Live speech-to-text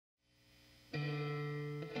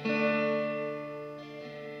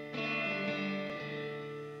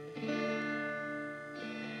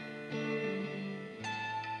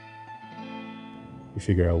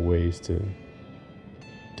figure out ways to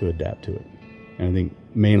adapt to it. And I think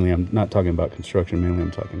mainly, I'm not talking about construction, mainly I'm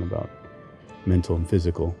talking about mental and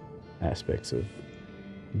physical aspects of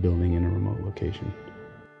building in a remote location.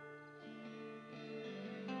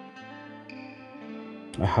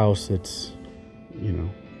 A house that's,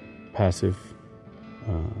 passive,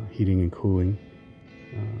 heating and cooling,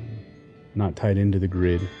 not tied into the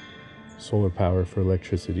grid, solar power for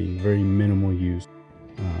electricity, very minimal use.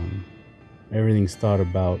 Everything's thought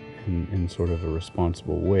about in sort of a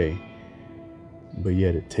responsible way, but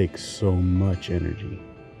yet it takes so much energy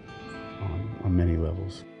on many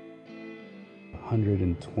levels.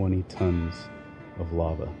 120 tons of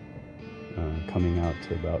lava coming out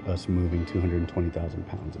to about us moving 220,000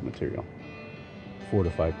 pounds of material. 4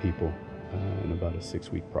 to 5 people in about a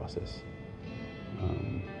 6-week process.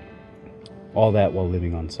 All that while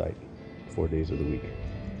living on site 4 days of the week.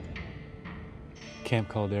 Camp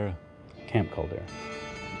Caldera. Camp Caldera.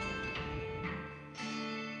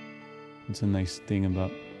 It's a nice thing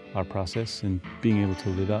about our process and being able to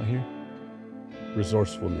live out here.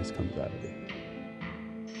 Resourcefulness comes out of it.